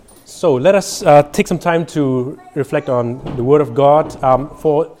So let us take some time to reflect on the Word of God.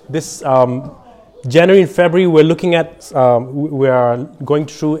 For this January and February, we are going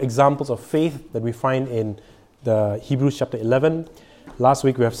through examples of faith that we find in the Hebrews chapter 11. Last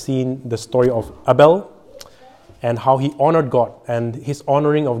week we have seen the story of Abel and how he honored God, and his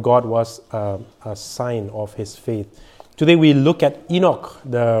honoring of God was a sign of his faith. Today we look at Enoch,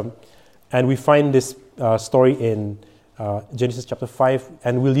 and we find this story in Genesis chapter 5,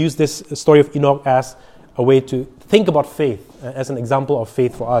 and we'll use this story of Enoch as a way to think about faith, as an example of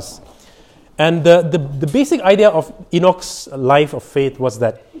faith for us. And the basic idea of Enoch's life of faith was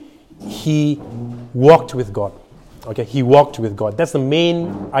that he walked with God. Okay, he walked with God. That's the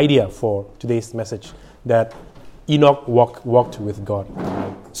main idea for today's message, that Enoch walked with God.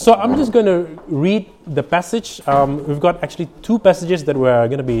 So I'm just going to read the passage. We've got actually two passages that we're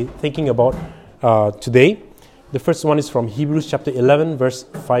going to be thinking about today. The first one is from Hebrews chapter 11, verse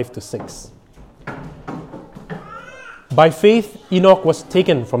 5 to 6. By faith, Enoch was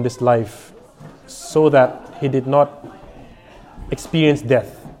taken from this life so that he did not experience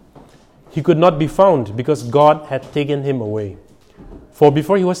death. He could not be found because God had taken him away. For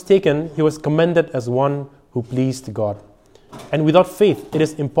before he was taken, he was commended as one who pleased God. And without faith, it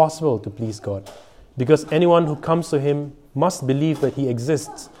is impossible to please God, because anyone who comes to him must believe that he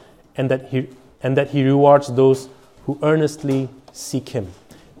exists and that he rewards those who earnestly seek him.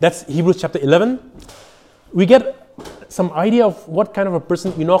 That's Hebrews chapter 11. We get some idea of what kind of a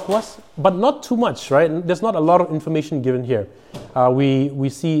person Enoch was, but not too much, right? There's not a lot of information given here. We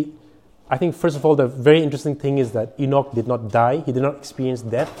see, I think, first of all, the very interesting thing is that Enoch did not die. He did not experience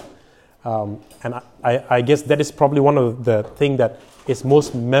death. And I guess that is probably one of the things that is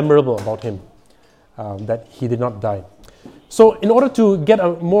most memorable about him, that he did not die. So in order to get a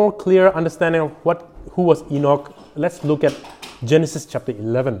more clear understanding of who was Enoch, let's look at Genesis chapter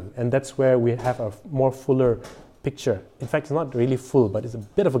 11, and that's where we have a more fuller picture. In fact, it's not really full, but it's a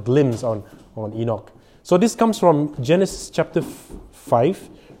bit of a glimpse on Enoch. So this comes from Genesis chapter 5,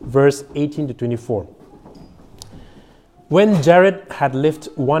 verse 18 to 24. When Jared had lived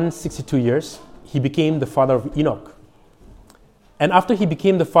 162 years, he became the father of Enoch. And after he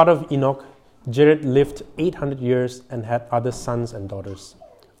became the father of Enoch, Jared lived 800 years and had other sons and daughters.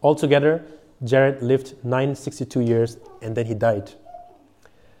 Altogether, Jared lived 962 years and then he died.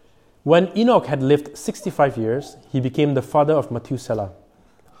 When Enoch had lived 65 years, he became the father of Methuselah.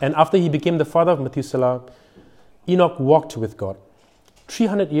 And after he became the father of Methuselah, Enoch walked with God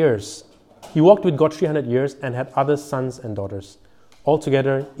 300 years. He walked with God 300 years and had other sons and daughters.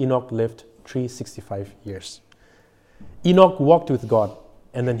 Altogether, Enoch lived 365 years. Enoch walked with God,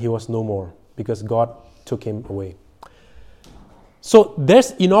 and then he was no more, because God took him away. So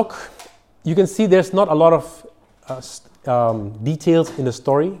there's Enoch. You can see there's not a lot of details in the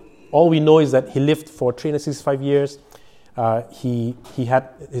story. All we know is that he lived for 365 years. He had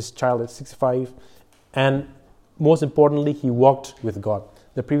his child at 65. And most importantly, he walked with God.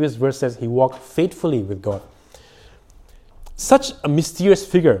 The previous verse says he walked faithfully with God. Such a mysterious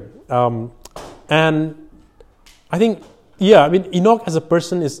figure. And I think, Enoch as a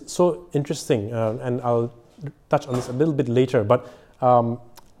person is so interesting. And I'll touch on this a little bit later. But I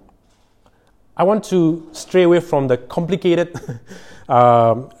want to stray away from the complicated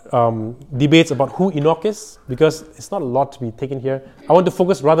debates about who Enoch is, because it's not a lot to be taken here. I want to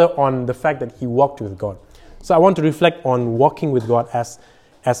focus rather on the fact that he walked with God. So I want to reflect on walking with God as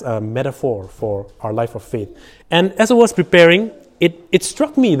a metaphor for our life of faith. And as I was preparing, it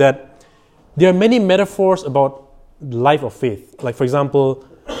struck me that there are many metaphors about life of faith. Like, for example,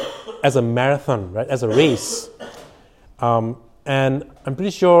 as a marathon, right? As a race. And I'm pretty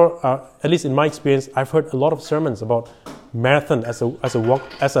sure, at least in my experience, I've heard a lot of sermons about marathon as a walk,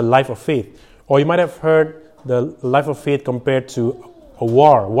 as a life of faith. Or you might have heard the life of faith compared to a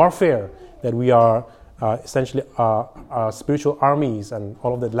warfare, that we are essentially spiritual armies and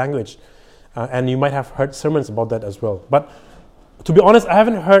all of that language. And you might have heard sermons about that as well. But to be honest, I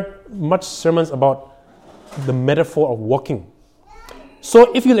haven't heard much sermons about the metaphor of walking.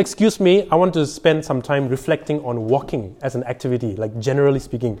 So if you'll excuse me, I want to spend some time reflecting on walking as an activity, like generally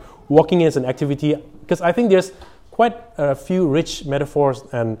speaking, walking as an activity, because I think there's quite a few rich metaphors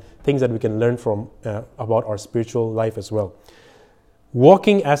and things that we can learn from about our spiritual life as well.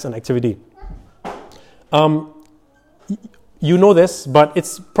 Walking as an activity. You know this, but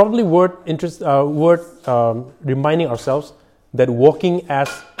it's probably worth reminding ourselves that walking as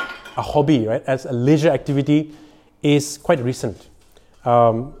a hobby, right, as a leisure activity, is quite recent.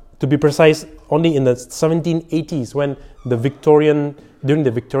 To be precise, only in the 1780s, during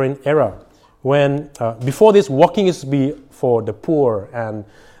the Victorian era, when before this, walking used to be for the poor and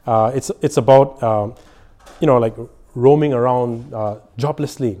It's about like roaming around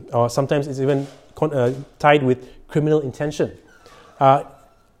joblessly, or sometimes it's even tied with criminal intention.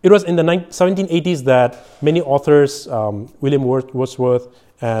 It was in the 1780s that many authors, William Wordsworth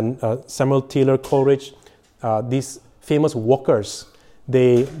and Samuel Taylor Coleridge, these famous walkers,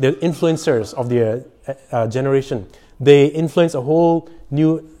 they're influencers of their generation. They influenced a whole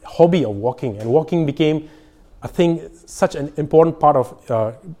new hobby of walking, and walking became a thing, such an important part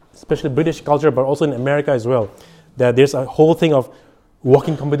of especially British culture, but also in America as well. That there's a whole thing of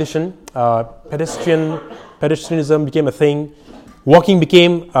walking competition, pedestrianism became a thing, walking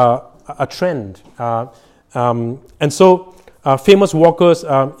became a trend, and so famous walkers.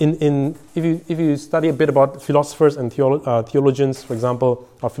 If you study a bit about philosophers and theologians, for example,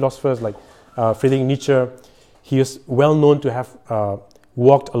 or philosophers like Friedrich Nietzsche, he is well known to have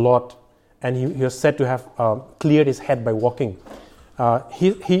walked a lot, and he was said to have cleared his head by walking.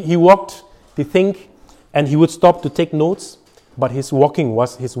 He walked to think, and he would stop to take notes, but his walking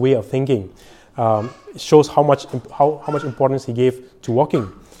was his way of thinking. It shows how much importance he gave to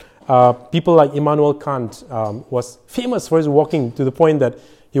walking. People like Immanuel Kant was famous for his walking, to the point that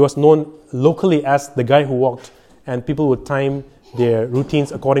he was known locally as the guy who walked, and people would time their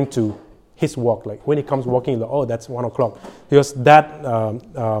routines according to his walk. Like when he comes walking, like, oh, that's 1 o'clock. He was that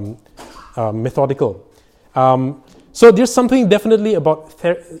methodical. So there's something definitely about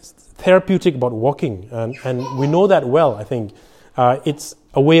therapeutic about walking, and we know that well, I think. It's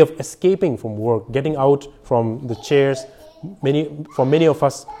a way of escaping from work, getting out from the chairs. For many of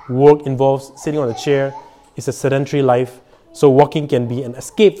us, work involves sitting on a chair. It's a sedentary life. So walking can be an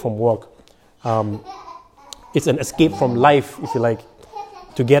escape from work. It's an escape from life, if you like,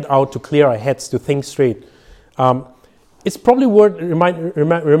 to get out, to clear our heads, to think straight. It's probably worth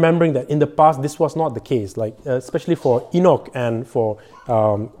remembering that in the past this was not the case. Like especially for Enoch and for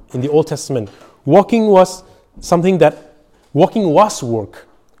in the Old Testament, walking was work.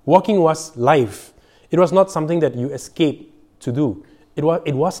 Walking was life. It was not something that you escape to do. It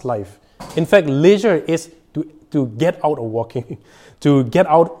was life. In fact, leisure is to get out of walking, to get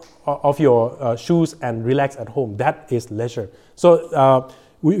out of your shoes and relax at home. That is leisure. So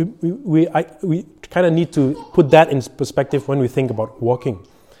we kind of need to put that in perspective when we think about walking.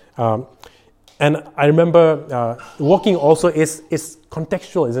 And I remember walking also is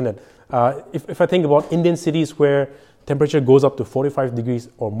contextual, isn't it? If I think about Indian cities where temperature goes up to 45 degrees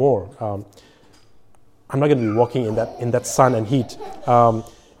or more, I'm not going to be walking in that sun and heat.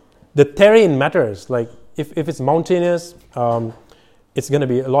 The terrain matters. Like if it's mountainous, it's going to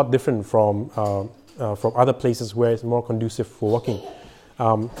be a lot different from other places where it's more conducive for walking.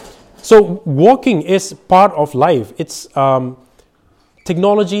 So walking is part of life. It's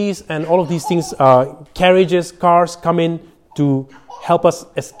technologies and all of these things, carriages, cars come in to help us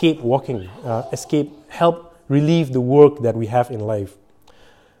escape walking, help relieve the work that we have in life.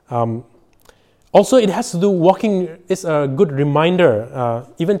 Also, it has to do, walking is a good reminder,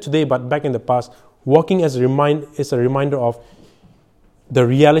 even today, but back in the past, walking is a reminder of the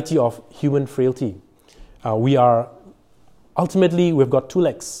reality of human frailty. Ultimately, we've got 2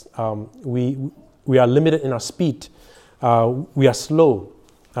 legs. We are limited in our speed. We are slow.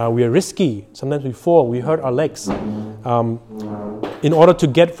 We are risky. Sometimes we fall. We hurt our legs. In order to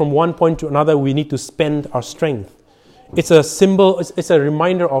get from one point to another, we need to spend our strength. It's a symbol. It's a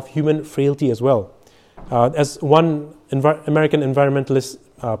reminder of human frailty as well. As one American environmentalist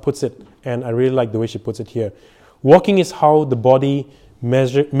puts it, and I really like the way she puts it here, walking is how the body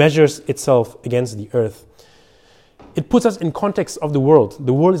measures itself against the earth. It puts us in context of the world.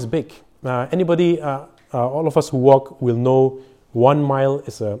 The world is big. All of us who walk will know 1 mile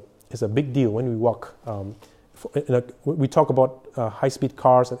is a big deal when we walk. We talk about high-speed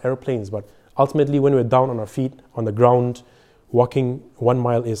cars and airplanes, but ultimately when we're down on our feet, on the ground, walking 1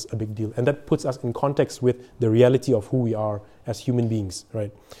 mile is a big deal. And that puts us in context with the reality of who we are as human beings,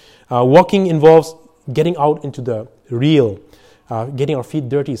 right? Walking involves getting out into the real, getting our feet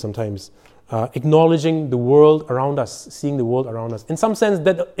dirty sometimes, acknowledging the world around us, seeing the world around us. In some sense,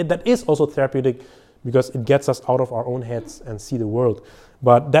 that is also therapeutic because it gets us out of our own heads and see the world.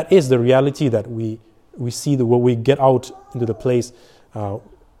 But that is the reality that we see the world. We get out into the place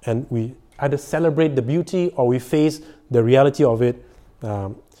and we either celebrate the beauty or we face the reality of it.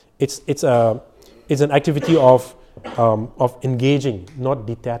 It's an activity of engaging, not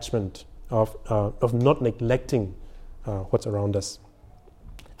detachment, of not neglecting what's around us.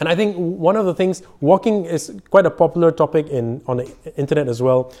 And I think one of the things, walking is quite a popular topic on the internet as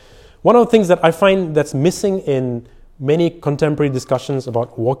well. One of the things that I find that's missing in many contemporary discussions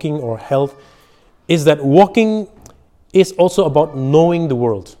about walking or health is that walking is also about knowing the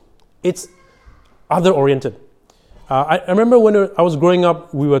world. It's other-oriented. I remember when I was growing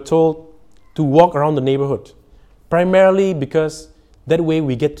up, we were told to walk around the neighborhood, primarily because that way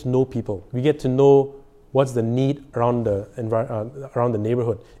we get to know people. We get to know what's the need around the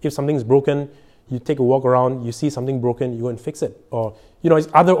neighborhood. If something's broken, you take a walk around, you see something broken, you go and fix it. Or, it's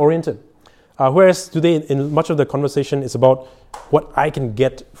other-oriented. Whereas today, in much of the conversation, it's about what I can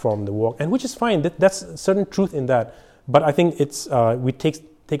get from the walk, and which is fine. That's certain truth in that. But I think it's we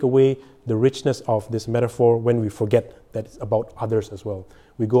take away the richness of this metaphor when we forget that it's about others as well.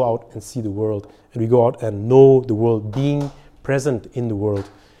 We go out and see the world, and we go out and know the world, being present in the world,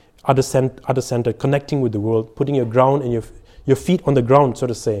 other-centered, connecting with the world, putting your ground and your feet on the ground, so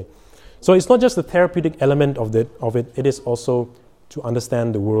to say. So it's not just the therapeutic element of it. It is also to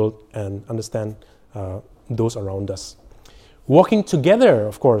understand the world and understand those around us. Walking together,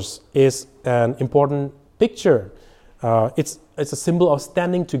 of course, is an important picture. It's a symbol of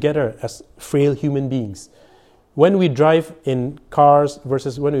standing together as frail human beings. When we drive in cars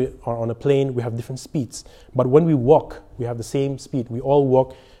versus when we are on a plane, we have different speeds. But when we walk, we have the same speed. We all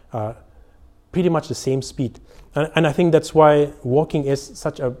walk pretty much the same speed. And I think that's why walking is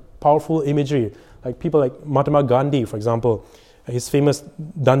such a powerful imagery. Like people like Mahatma Gandhi, for example, his famous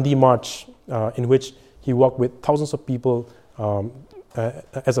Dundee March, in which he walked with thousands of people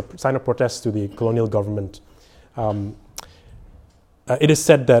as a sign of protest to the colonial government. It is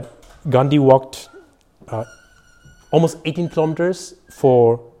said that Gandhi walked almost 18 kilometers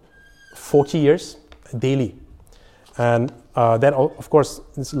for 40 years daily. And that, of course,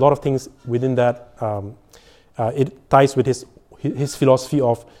 there's a lot of things within that. It ties with his philosophy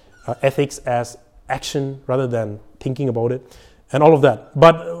of ethics as action rather than thinking about it, and all of that.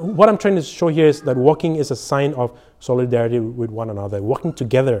 But what I'm trying to show here is that walking is a sign of solidarity with one another, walking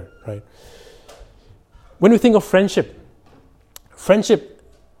together, right? When we think of friendship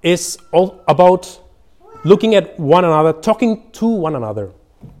is all about looking at one another, talking to one another.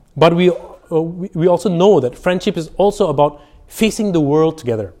 But we also know that friendship is also about facing the world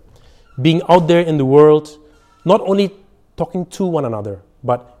together, being out there in the world, not only talking to one another,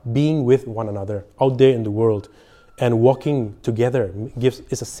 but being with one another out there in the world. And walking together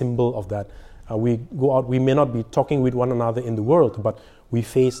is a symbol of that. We go out, we may not be talking with one another in the world, but we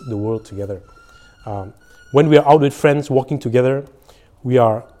face the world together. When we are out with friends walking together, we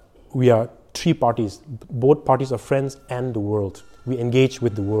are three parties. Both parties are friends and the world. We engage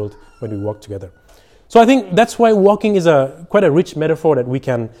with the world when we walk together. So I think that's why walking is quite a rich metaphor that we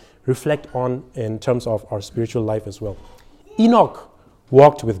can reflect on in terms of our spiritual life as well. Enoch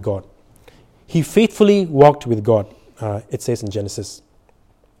walked with God. He faithfully walked with God, it says in Genesis.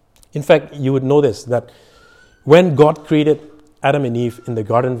 In fact, you would know this, that when God created Adam and Eve in the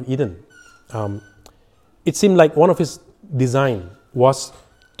Garden of Eden, it seemed like one of his design was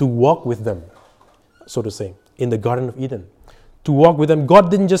to walk with them, so to say, in the Garden of Eden. To walk with them. God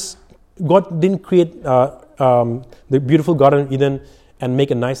didn't create the beautiful Garden of Eden and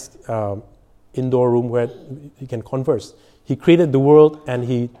make a nice indoor room where you can converse. He created the world and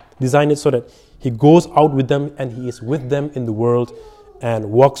he designed it so that he goes out with them and he is with them in the world and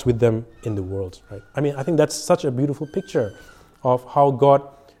walks with them in the world. Right? I mean, I think that's such a beautiful picture of how God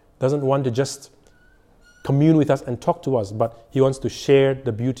doesn't want to just commune with us and talk to us, but he wants to share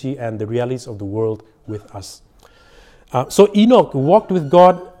the beauty and the realities of the world with us. So Enoch walked with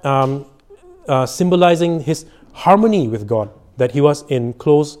God, symbolizing his harmony with God, that he was in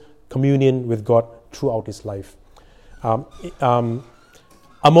close communion with God throughout his life.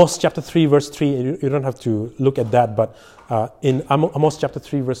 Amos chapter 3 verse 3, you don't have to look at that, but in Amos chapter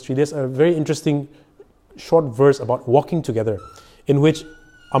 3 verse 3, there's a very interesting short verse about walking together, in which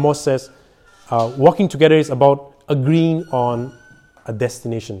Amos says, walking together is about agreeing on a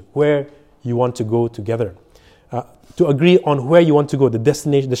destination, where you want to go together. To agree on where you want to go, the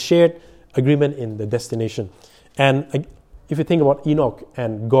destination, the shared agreement in the destination. And if you think about Enoch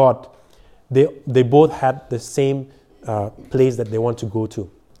and God, they both had the same place that they want to go to.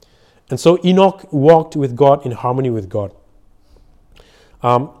 And so Enoch walked with God in harmony with God.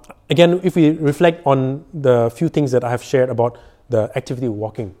 Again, if we reflect on the few things that I have shared about the activity of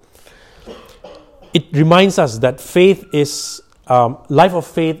walking, it reminds us that faith is, life of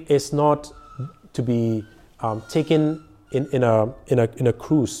faith is not to be taken in a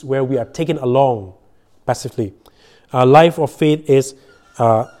cruise where we are taken along passively. Life of faith is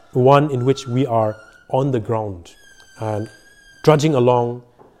one in which we are on the ground and trudging along,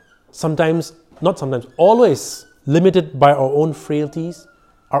 always limited by our own frailties,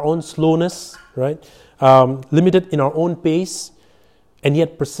 our own slowness, right? Limited in our own pace, and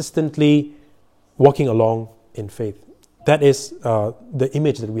yet persistently walking along in faith. That is the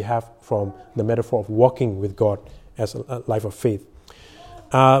image that we have from the metaphor of walking with God as a life of faith.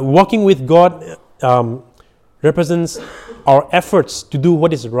 Walking with God represents our efforts to do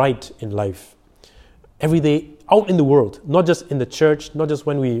what is right in life. Every day, out in the world, not just in the church, not just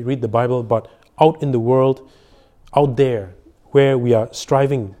when we read the Bible, but out in the world, out there, where we are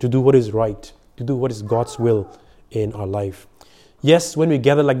striving to do what is right, to do what is God's will in our life. Yes, when we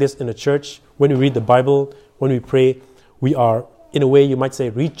gather like this in a church, when we read the Bible, when we pray, we are, in a way, you might say,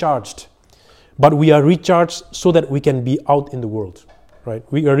 recharged. But we are recharged so that we can be out in the world, right?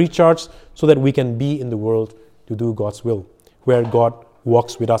 We are recharged so that we can be in the world to do God's will, where God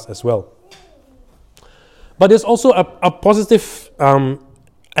walks with us as well. But there's also a positive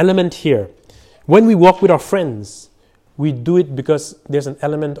element here. When we walk with our friends, we do it because there's an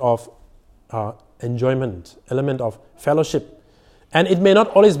element of enjoyment, element of fellowship. And it may not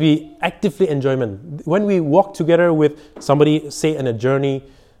always be actively enjoyment. When we walk together with somebody, say in a journey,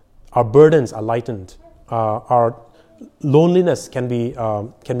 our burdens are lightened. Our loneliness can be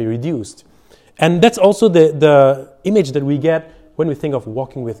reduced. And that's also the image that we get when we think of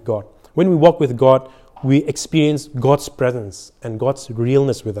walking with God. When we walk with God, we experience God's presence and God's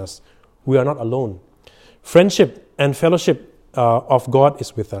realness with us. We are not alone. Friendship and fellowship of God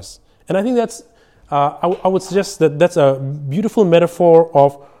is with us. And I think that's, I would suggest that that's a beautiful metaphor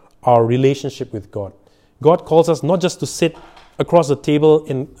of our relationship with God. God calls us not just to sit across the table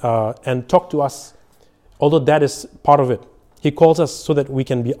and talk to us, although that is part of it. He calls us so that we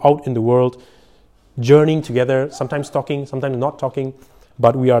can be out in the world, journeying together, sometimes talking, sometimes not talking,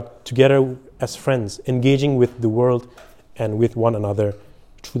 but we are together as friends, engaging with the world and with one another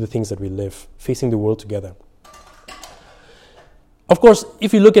through the things that we live, facing the world together. Of course,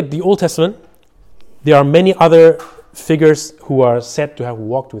 if you look at the Old Testament, there are many other figures who are said to have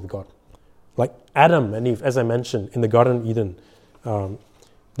walked with God. Like Adam and Eve, as I mentioned, in the Garden of Eden,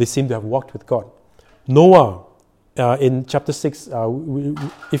 they seem to have walked with God. Noah, in chapter 6,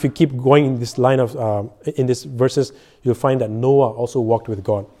 if you keep going in this line of, in these verses, you'll find that Noah also walked with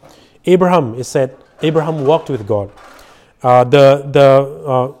God. Abraham, it said, Abraham walked with God.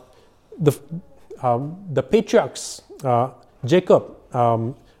 The patriarchs, Jacob,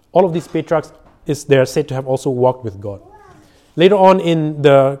 all of these patriarchs, they are said to have also walked with God. Later on in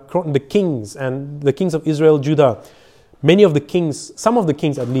the kings and the kings of Israel, Judah, many of the kings, some of the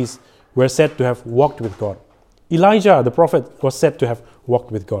kings at least, were said to have walked with God. Elijah, the prophet, was said to have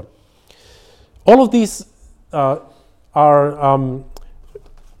walked with God. All of these are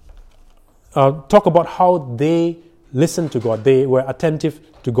talk about how they listened to God. They were attentive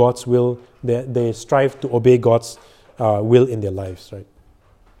to God's will. They strive to obey God's will in their lives. Right.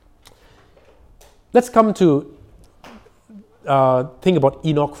 Let's come to think about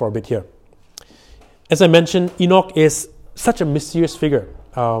Enoch for a bit here. As I mentioned, Enoch is such a mysterious figure.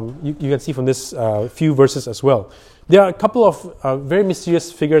 You can see from this few verses as well. There are a couple of very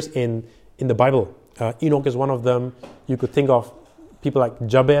mysterious figures in the Bible. Enoch is one of them. You could think of people like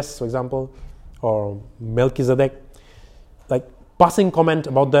Jabez, for example, or Melchizedek. Like passing comment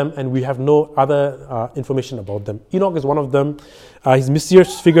about them, and we have no other information about them. Enoch is one of them. He's a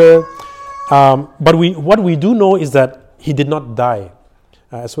mysterious figure. But what we do know is that he did not die.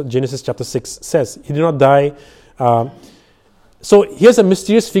 That's what Genesis chapter 6 says. He did not die. So here's a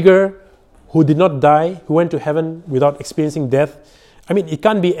mysterious figure who did not die, who went to heaven without experiencing death. I mean, it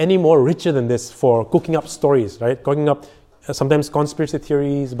can't be any more richer than this for cooking up stories, right? Cooking up sometimes conspiracy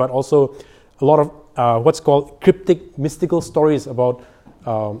theories, but also a lot of what's called cryptic, mystical stories about,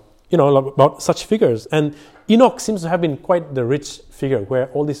 about such figures. And Enoch seems to have been quite the rich figure where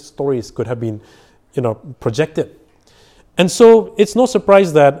all these stories could have been, projected. And so it's no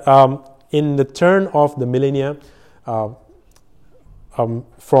surprise that in the turn of the millennia,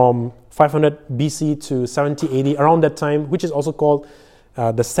 from 500 BC to 70 AD, around that time, which is also called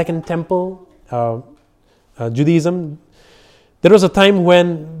the Second Temple Judaism, there was a time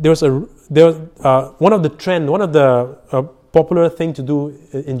when there was one of the popular thing to do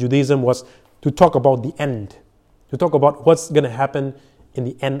in Judaism was to talk about the end, to talk about what's going to happen in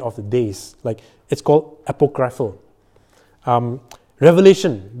the end of the days. Like it's called apocryphal.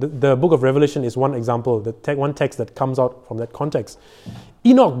 Revelation, the book of Revelation is one example, one text that comes out from that context.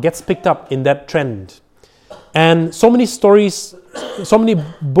 Enoch gets picked up in that trend. And so many stories, so many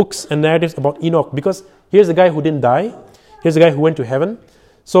books and narratives about Enoch, because here's a guy who didn't die, here's a guy who went to heaven,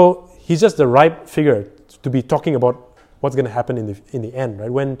 so he's just the right figure to be talking about what's going to happen in the end,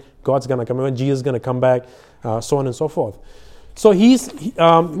 right? When God's going to come, when Jesus is going to come back, so on and so forth. So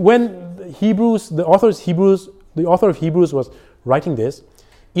when the author of Hebrews was writing this,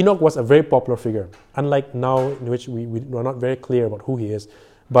 Enoch was a very popular figure, unlike now in which we are not very clear about who he is.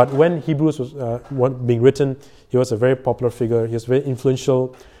 But when Hebrews was being written, he was a very popular figure. He was very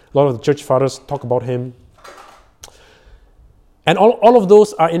influential. A lot of the church fathers talk about him. And all of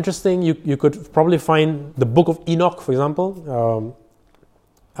those are interesting. You could probably find the book of Enoch, for example.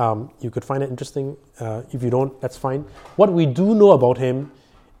 You could find it interesting. If you don't, that's fine. What we do know about him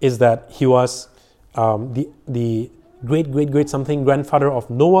is that he was the great something grandfather of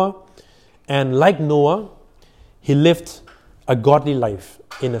Noah. And like Noah, he lived a godly life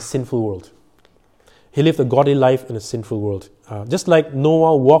in a sinful world. He lived a godly life in a sinful world. Just like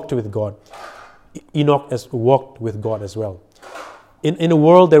Noah walked with God, Enoch has walked with God as well. In a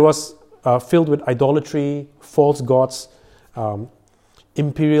world that was filled with idolatry, false gods,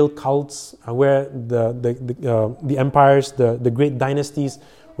 imperial cults, where the empires, the great dynasties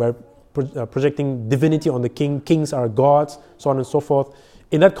were projecting divinity on the king. Kings are gods, so on and so forth.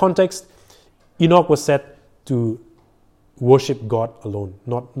 In that context, Enoch was set to worship God alone.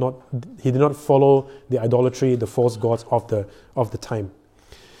 He did not follow the idolatry, the false gods of the time.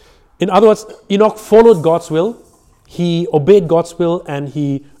 In other words, Enoch followed God's will. He obeyed God's will and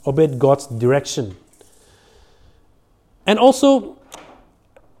he obeyed God's direction. And also,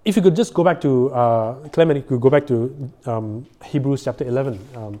 if you could just go back to Clement, if you could go back to Hebrews chapter 11.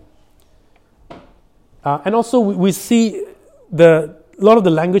 And also, we see a lot of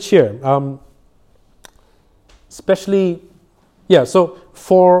the language here, especially. So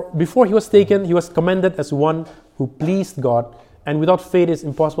before he was taken, he was commended as one who pleased God, and without faith it's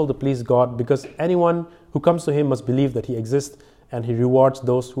impossible to please God, because anyone who comes to him must believe that he exists, and he rewards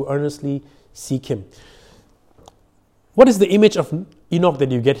those who earnestly seek him. What is the image of Enoch that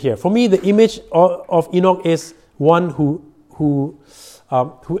you get here? For me, the image of Enoch is one who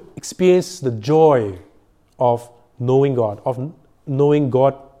experienced the joy of knowing God,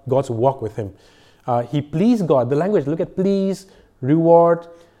 God's walk with him. He pleased God. The language, look at please, reward.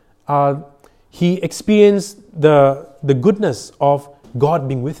 He experienced the goodness of God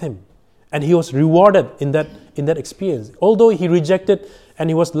being with him, and he was rewarded in that experience. Although he rejected and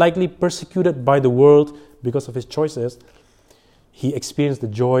he was likely persecuted by the world because of his choices, he experienced the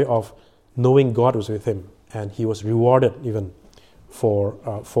joy of knowing God was with him, and he was rewarded even for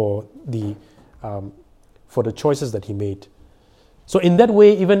the choices that he made. So in that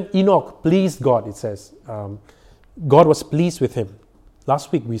way, even Enoch pleased God, it says. God was pleased with him.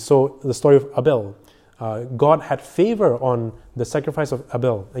 Last week we saw the story of Abel. God had favor on the sacrifice of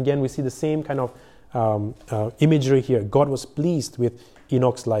Abel. Again, we see the same kind of imagery here. God was pleased with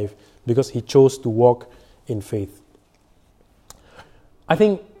Enoch's life because he chose to walk in faith. I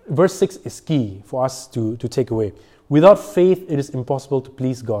think verse 6 is key for us to take away. Without faith, it is impossible to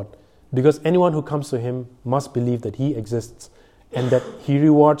please God, because anyone who comes to him must believe that he exists and that he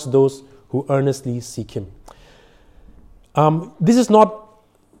rewards those who earnestly seek him. This is not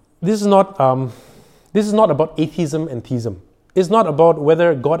about atheism and theism. It's not about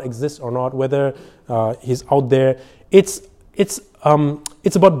whether God exists or not, whether he's out there. It's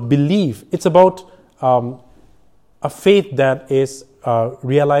about belief. It's about a faith that is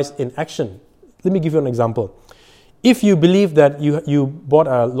realized in action. Let me give you an example. If you believe that you bought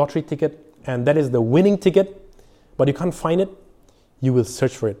a lottery ticket and that is the winning ticket, but you can't find it, you will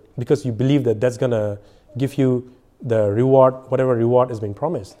search for it because you believe that that's going to give you the reward, whatever reward is being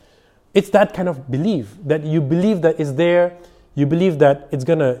promised. It's that kind of belief, that you believe that it's there, you believe that it's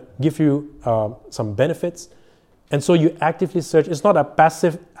going to give you some benefits, and so you actively search. It's not a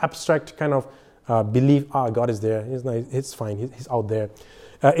passive, abstract kind of belief, God is there, it's fine, he's out there.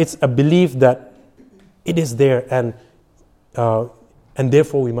 It's a belief that it is there, and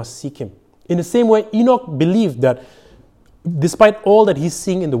therefore we must seek him. In the same way, Enoch believed that despite all that he's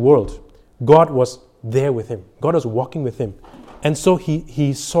seeing in the world, God was there with him. God was walking with him. And so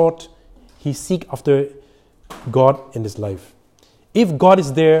he seek after God in his life. If God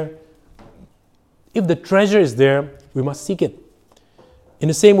is there, if the treasure is there, we must seek it. In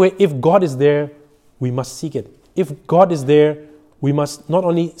the same way, if God is there, we must seek it. If God is there, we must not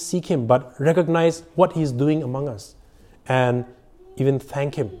only seek him, but recognize what he's doing among us and even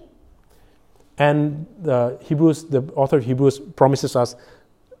thank him. And the author of Hebrews promises us,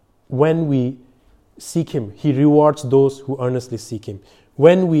 when we seek him, he rewards those who earnestly seek him.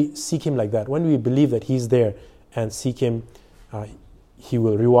 When we seek him like that, when we believe that he's there and seek him, he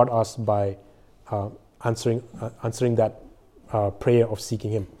will reward us by answering that prayer of seeking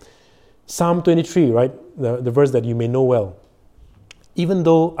him. Psalm 23, right? The verse that you may know well. Even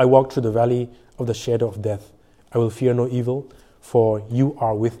though I walk through the valley of the shadow of death, I will fear no evil, for you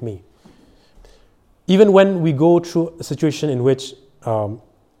are with me. Even when we go through a situation in which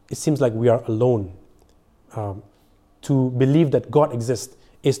it seems like we are alone. To believe that God exists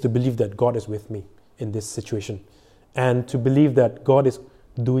is to believe that God is with me in this situation, and to believe that God is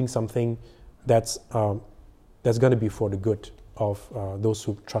doing something that's going to be for the good of those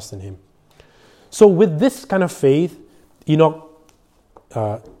who trust in Him. So with this kind of faith, Enoch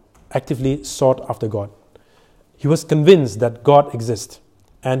actively sought after God. He was convinced that God exists,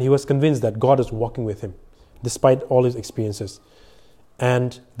 and he was convinced that God is walking with him, despite all his experiences.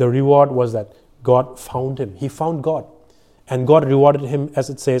 And the reward was that God found him. He found God. And God rewarded him, as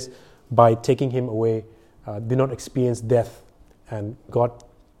it says, by taking him away, did not experience death, and God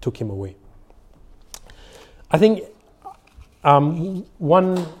took him away. I think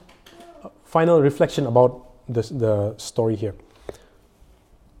one final reflection about the story here.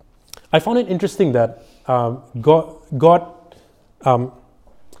 I found it interesting that I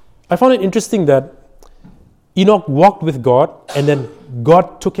found it interesting that Enoch walked with God, and then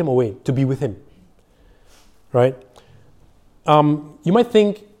God took him away to be with him. Right? You might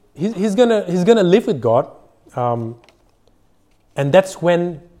think he's gonna live with God, and that's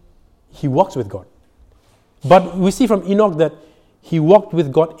when he walks with God. But we see from Enoch that he walked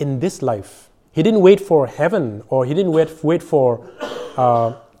with God in this life. He didn't wait for heaven, or he didn't wait for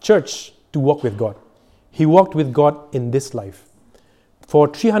church to walk with God. He walked with God in this life. For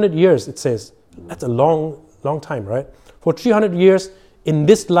 300 years, it says. That's a long time, right? For 300 years, in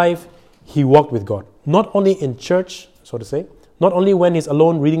this life, he walked with God. Not only in church, so to say, not only when he's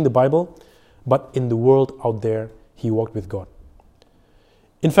alone reading the Bible, but in the world out there, he walked with God.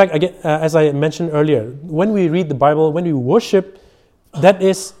 In fact, again, as I mentioned earlier, when we read the Bible, when we worship, that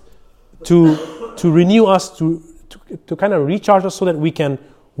is to renew us, to kind of recharge us so that we can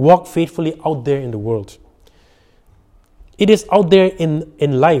walk faithfully out there in the world. It is out there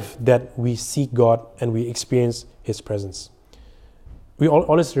in life that we seek God and we experience His presence. We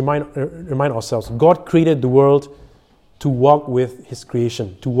always remind ourselves, God created the world to walk with His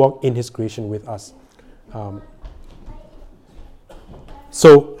creation, to walk in His creation with us. And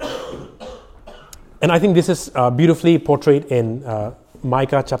I think this is beautifully portrayed in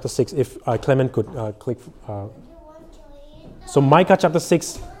Micah chapter 6, if Clement could click. So Micah chapter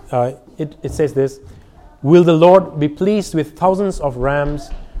 6, it says this: Will the Lord be pleased with thousands of rams,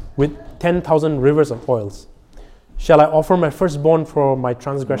 with 10,000 rivers of oils? Shall I offer my firstborn for my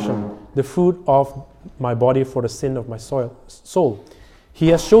transgression, the fruit of my body for the sin of my soul? He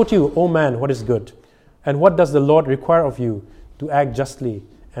has showed you, O man, what is good. And what does the Lord require of you? To act justly,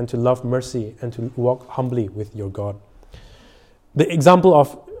 and to love mercy, and to walk humbly with your God. The example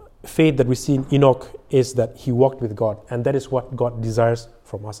of faith that we see in Enoch is that he walked with God, and that is what God desires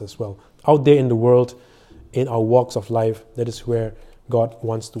from us as well. Out there in the world, in our walks of life, that is where God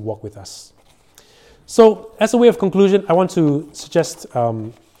wants to walk with us. So, as a way of conclusion, I want to suggest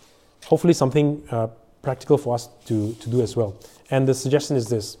hopefully something practical for us to do as well. And the suggestion is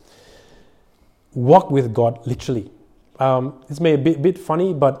this: walk with God literally. This may be a bit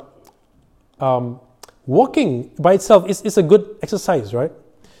funny, but walking by itself is a good exercise, right?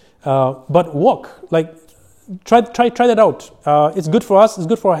 But walk, like try that out. It's good for us. It's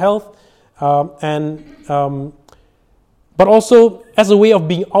good for our health, but also as a way of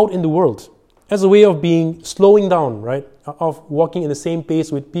being out in the world, as a way of slowing down, right? Of walking in the same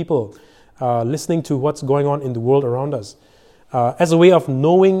pace with people, listening to what's going on in the world around us, as a way of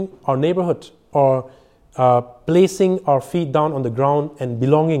knowing our neighborhood, or placing our feet down on the ground and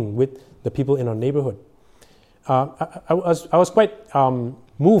belonging with the people in our neighborhood. I was quite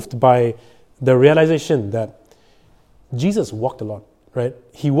moved by the realization that Jesus walked a lot, right?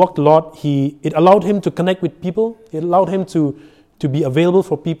 He walked a lot. It allowed him to connect with people. It allowed him to be available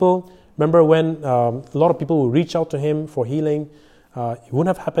for people. Remember when a lot of people would reach out to him for healing? It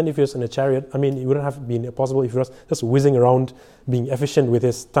wouldn't have happened if he was in a chariot. I mean, it wouldn't have been possible if he was just whizzing around, being efficient with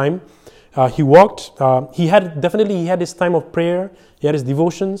his time. He walked. He had his time of prayer. He had his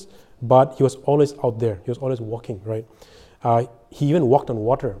devotions, but he was always out there. He was always walking, right? He even walked on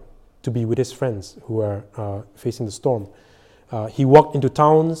water to be with his friends who were facing the storm. He walked into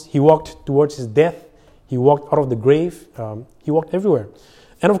towns. He walked towards his death. He walked out of the grave. He walked everywhere.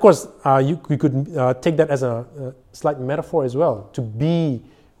 And of course, you could take that as a slight metaphor as well, to be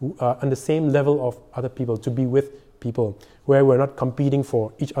on the same level of other people, to be with people, where we're not competing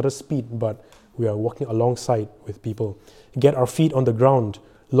for each other's speed, but we are walking alongside with people. Get our feet on the ground,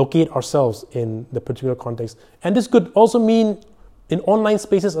 locate ourselves in the particular context. And this could also mean in online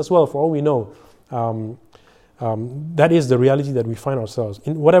spaces as well, for all we know. That is the reality that we find ourselves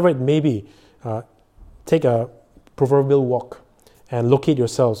in, whatever it may be. Take a proverbial walk and locate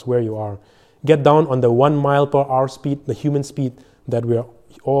yourselves where you are. Get down on the 1 mile per hour speed, the human speed that we are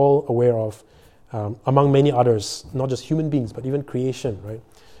all aware of, among many others, not just human beings, but even creation,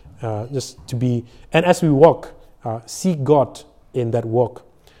 right? Just to be, and as we walk, seek God in that walk.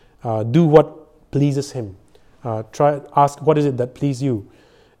 Do what pleases Him. Ask, what is it that pleases you?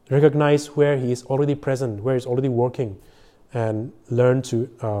 Recognize where He is already present, where He's already working, and learn to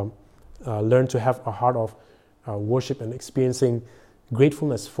have a heart of worship and experiencing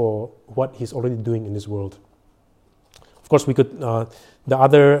gratefulness for what He's already doing in this world. Of course, we could. The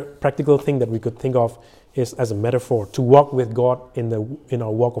other practical thing that we could think of is as a metaphor to walk with God in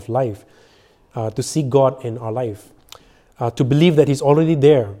our walk of life, to seek God in our life, to believe that He's already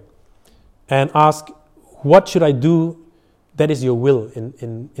there, and ask, what should I do that is Your will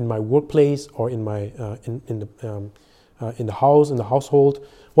in my workplace or in my in the house, in the household?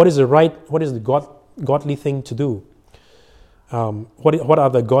 What is the godly thing to do? What are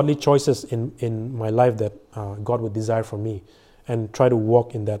the godly choices in my life that God would desire from me, and try to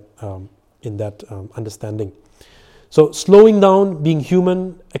walk in that understanding. So slowing down, being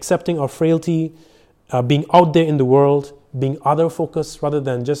human, accepting our frailty, being out there in the world, being other focused rather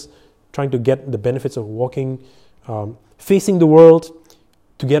than just trying to get the benefits of walking, facing the world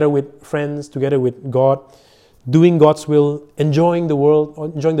together with friends, together with God, doing God's will, enjoying the world,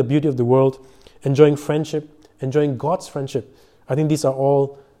 enjoying the beauty of the world, enjoying friendship, enjoying God's friendship. I think these are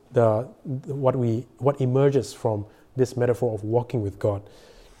all what emerges from this metaphor of walking with God.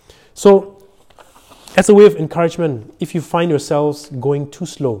 So, as a way of encouragement, if you find yourselves going too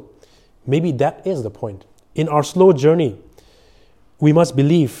slow, maybe that is the point. In our slow journey, we must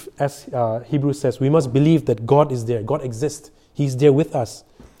believe, as Hebrews says, we must believe that God is there, God exists, He's there with us.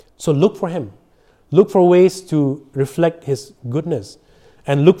 So look for Him. Look for ways to reflect His goodness,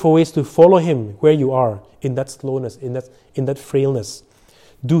 and look for ways to follow Him where you are, in that slowness, in that frailness.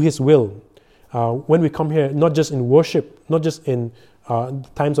 Do His will. When we come here, not just in worship, not just in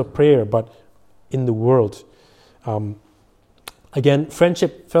times of prayer, but in the world. Again,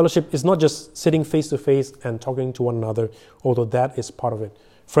 friendship, fellowship is not just sitting face to face and talking to one another, although that is part of it.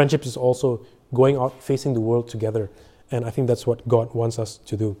 Friendship is also going out, facing the world together. And I think that's what God wants us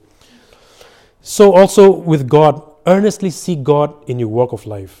to do. So also with God, earnestly seek God in your walk of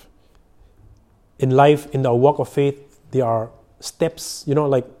life. In life, in our walk of faith, there are steps,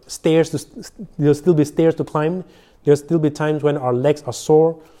 like stairs. There'll still be stairs to climb. There'll still be times when our legs are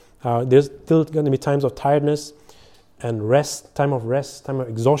sore. There's still going to be times of tiredness and rest, time of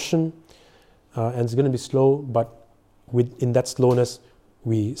exhaustion. And it's going to be slow, but in that slowness,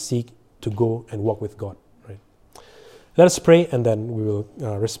 we seek to go and walk with God. Right? Let us pray, and then we will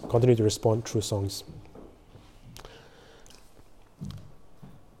continue to respond through songs.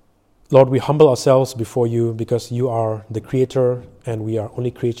 Lord, we humble ourselves before You because You are the Creator and we are only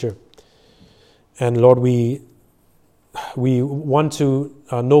creature. And Lord, we want to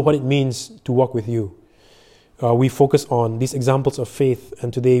know what it means to walk with You. We focus on these examples of faith,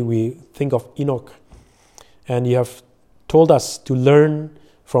 and today we think of Enoch. And You have told us to learn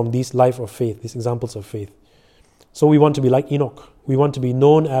from these life of faith, these examples of faith. So we want to be like Enoch. We want to be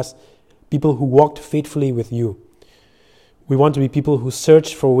known as people who walked faithfully with You. We want to be people who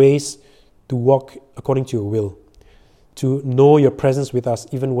search for ways to walk according to Your will, to know Your presence with us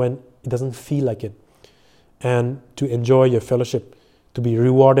even when it doesn't feel like it, and to enjoy Your fellowship, to be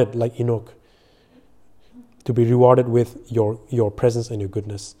rewarded like Enoch, to be rewarded with Your presence and Your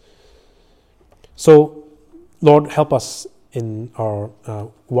goodness. So, Lord, help us in our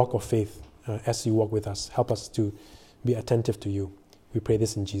walk of faith as You walk with us. Help us to be attentive to You. We pray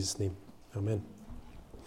this in Jesus' name. Amen.